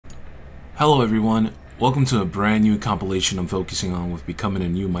Hello everyone, welcome to a brand new compilation I'm focusing on with becoming a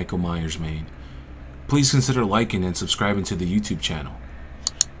new Michael Myers main. Please consider liking and subscribing to the YouTube channel.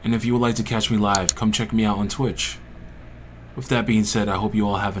 And if you would like to catch me live, come check me out on Twitch. With that being said, I hope you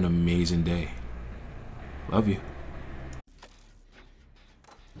all have an amazing day. Love you.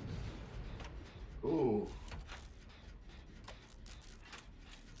 Ooh.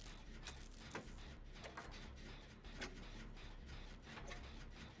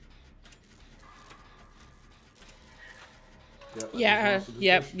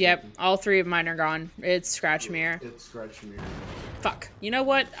 Yep. All three of mine are gone. It's Scratch Mirror. It's Scratch Mirror. Fuck. You know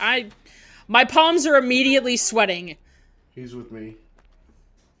what? My palms are immediately sweating. He's with me.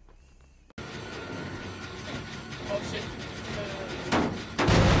 Oh shit.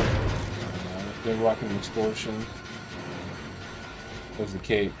 They're rocking an explosion. There's the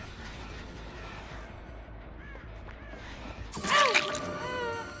cape.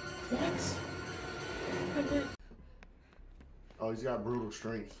 What? Oh, he's got brutal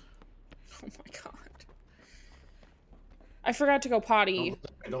strength. Oh my god. I forgot to go potty.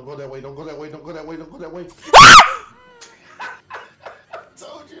 Don't go that way. Don't go that way. Don't go that way. Don't go that way. I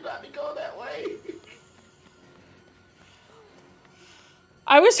told you not to go that way.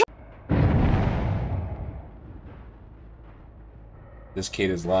 I was. This kid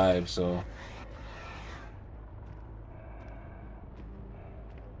is live, so.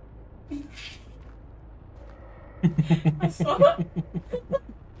 I saw that.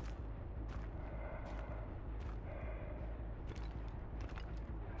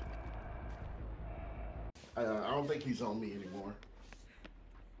 I don't think he's on me anymore.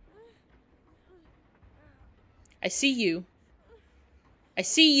 I see you. I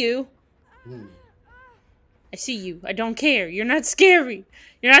see you. I see you. I don't care. You're not scary.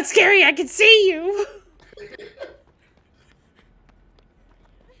 You're not scary. I can see you.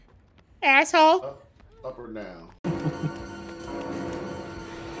 Asshole. Up or down?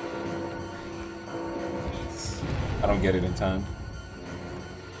 I don't get it in time.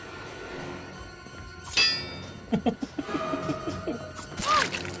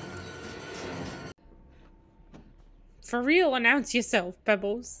 For real, announce yourself,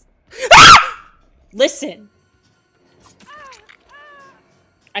 Pebbles. Listen.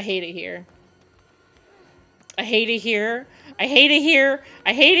 I hate it here. I hate it here. I hate it here.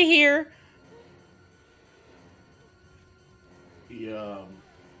 I hate it here.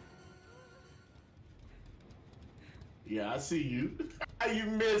 Yeah, I see you. You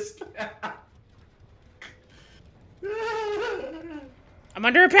missed. I'm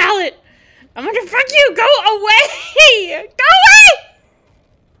under a pallet. I'm under. Fuck you. Go away. Go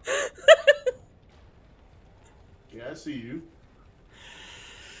away. Yeah, I see you.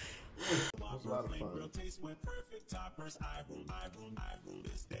 That was a lot of fun.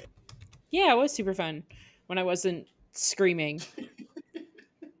 Yeah, it was super fun when I wasn't screaming.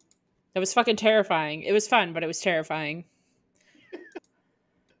 That was fucking terrifying. It was fun, but it was terrifying.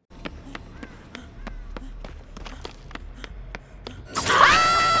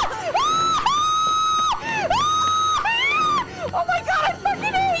 Oh my god, I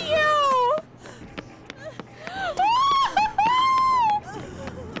fucking hate you!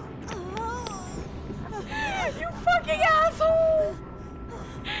 You fucking asshole!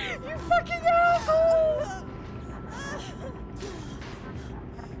 You fucking asshole!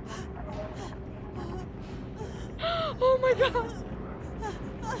 Oh my god!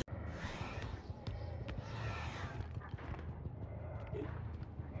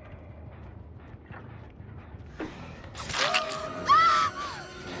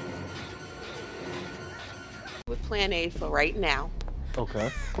 With plan A for right now.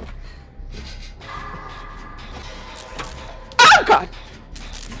 Okay. Oh god!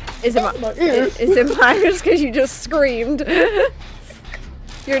 Is it Myers because you just screamed?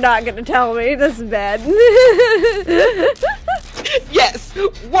 You're not gonna tell me. This is bad. Yes!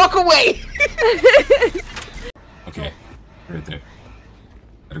 Walk away! Okay. Right there.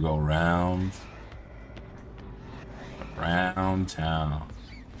 Gotta go around town.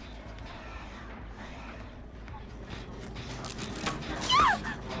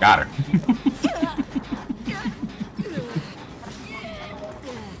 Got her.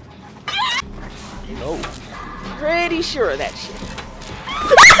 No. Pretty sure of that shit.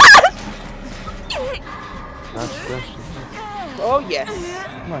 Oh yes.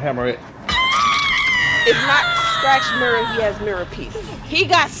 I'm gonna hammer it. If not Scratch Mirror, he has Mirror Piece. He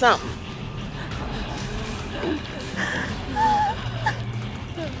got something.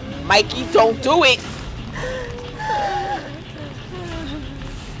 Mikey, don't do it.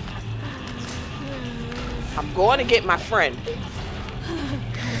 I'm going to get my friend.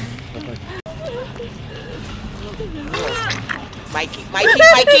 Okay. Mikey. Right.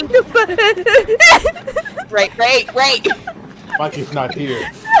 Mikey's not here.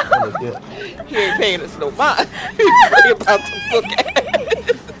 He ain't paying us no mind. He about to look at us.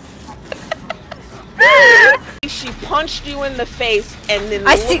 She punched you in the face and then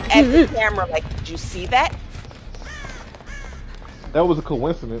looked at the camera like, did you see that? That was a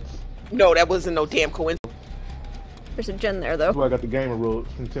coincidence. No, that wasn't no damn coincidence. There's a gen there, though. That's why I got the gamer rules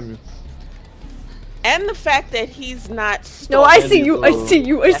from Timmy. And the fact that he's not. No, I see you. I see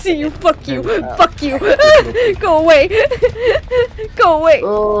you. I see you. Fuck you. Fuck you. Go away. Go away.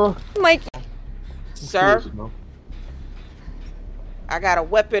 Mike. Sir, I got a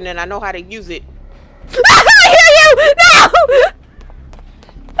weapon and I know how to use it. I hear you. No.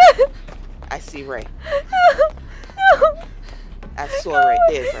 I see Ray. No. I saw right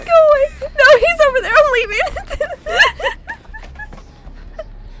there, Ray. Go away. No, he's over there. I'm leaving.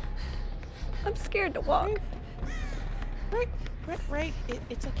 I'm scared to walk. Ray,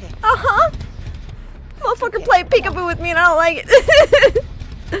 it's okay. Motherfucker played peekaboo with me and I don't like it.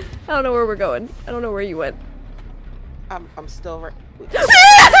 I don't know where we're going. I don't know where you went. I'm still right.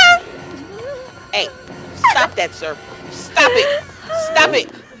 Hey, stop that, sir. Stop it. Stop it.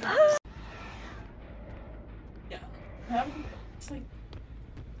 Yeah. It's like,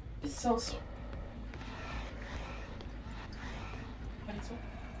 it's so sore.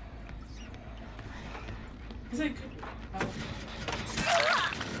 Is it good?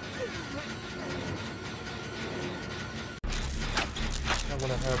 I'm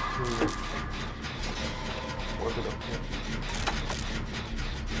gonna have to work it up here.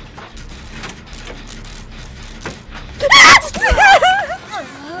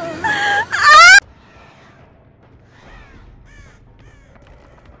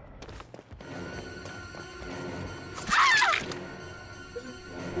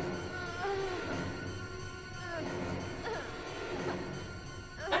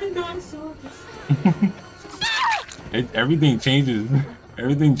 I know I saw this. Everything changes.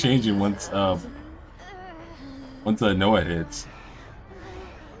 Everything changes once Noah hits.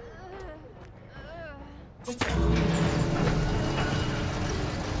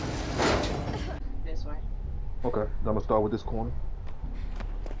 This way. Okay, I'm gonna start with this corner.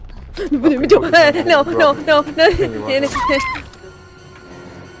 No.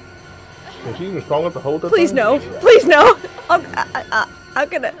 Is she even strong enough to hold that Please thing? no. Please no. I'm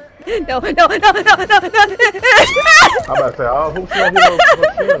gonna. No. I'm about to say, I hope she don't hit her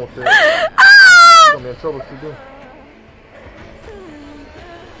shin with that. She's gonna be in trouble if she do.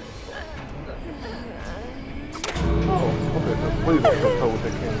 Oh, okay, so please don't go with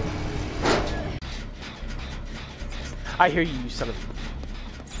that camera. I hear you, you son of a...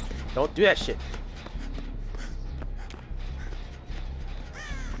 Don't do that shit.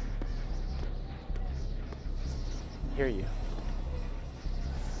 I hear you.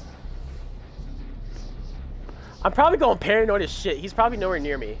 I'm probably going paranoid as shit. He's probably nowhere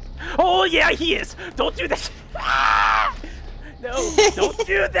near me. Oh yeah, he is! Don't do that shit! Ah! No, don't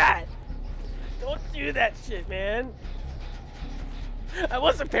do that! Don't do that shit, man! I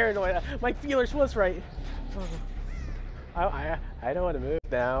wasn't paranoid. My feelers was right. I don't want to move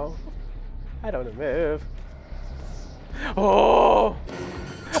now. I don't want to move. Oh!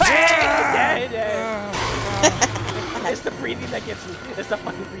 It's the breathing that gets me. It's the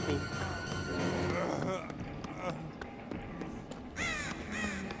fucking breathing.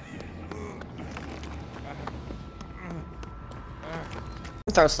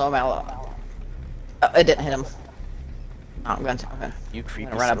 Throw snowball. Oh, it didn't hit him. Oh, I'm going to. Okay. You creepy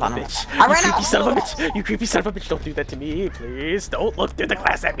run son up of on a him. bitch. I You ran creepy out. son of a bitch. You creepy son of a bitch. Don't do that to me, please. Don't look through the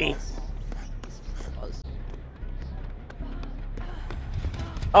glass at me.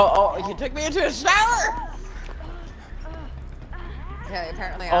 Oh, you took me into a shower! Okay,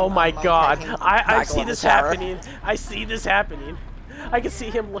 apparently Oh I'm my god. taking I back see on this the shower. happening. I see this happening. I can see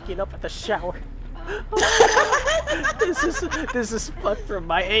him looking up at the shower. This is fucked from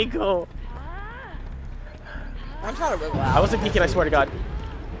my ankle. I'm trying to move I wasn't peeking, I swear to god.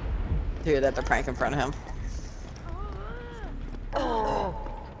 Dude, that's a prank in front of him.